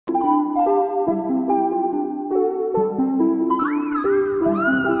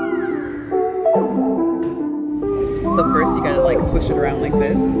First, you gotta like swish it around like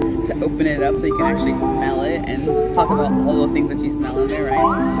this to open it up so you can actually smell it and talk about all the things that you smell in there, right?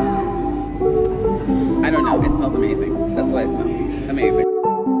 I don't know, it smells amazing. That's what I smell. Amazing.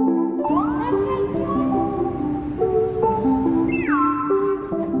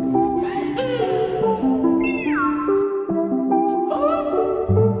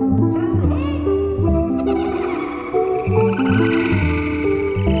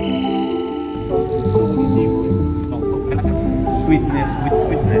 Sweetness with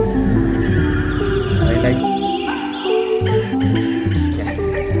sweetness. I like. Yeah.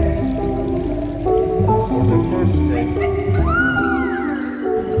 For the first day.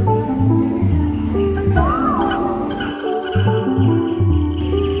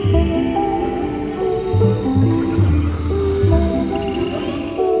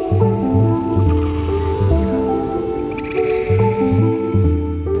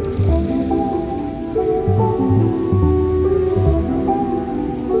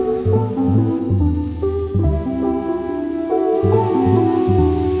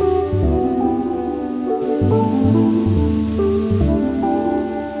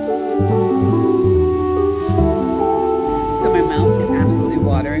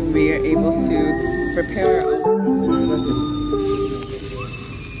 We are able to prepare our own.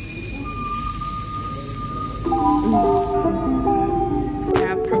 We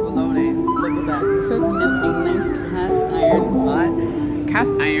have provolone. Look at that. Cooked in a nice cast iron pot.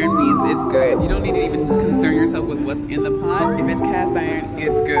 Cast iron means it's good. You don't need to even concern yourself with what's in the pot. If it's cast iron,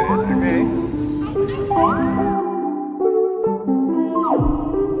 it's good, okay?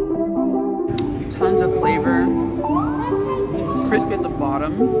 Tons of flavor. Crispy at the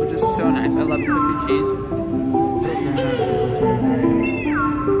bottom, which is so nice. I love crispy cheese.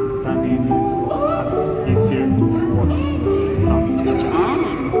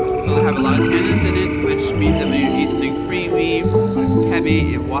 So they have a lot of tannins in it, which means that when you eat something creamy, heavy,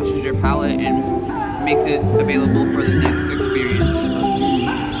 it washes your palate and makes it available for the next experiences.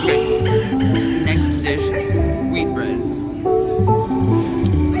 Okay, next dish is sweetbreads.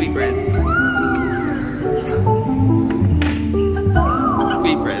 Sweetbreads.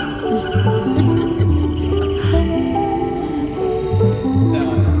 Sweetbreads.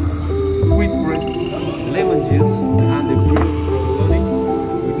 Sweetbread, lemon juice, and the green provolone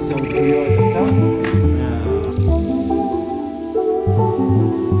with some brioche sauce.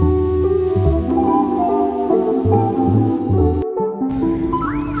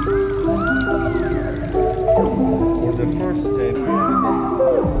 For the first step.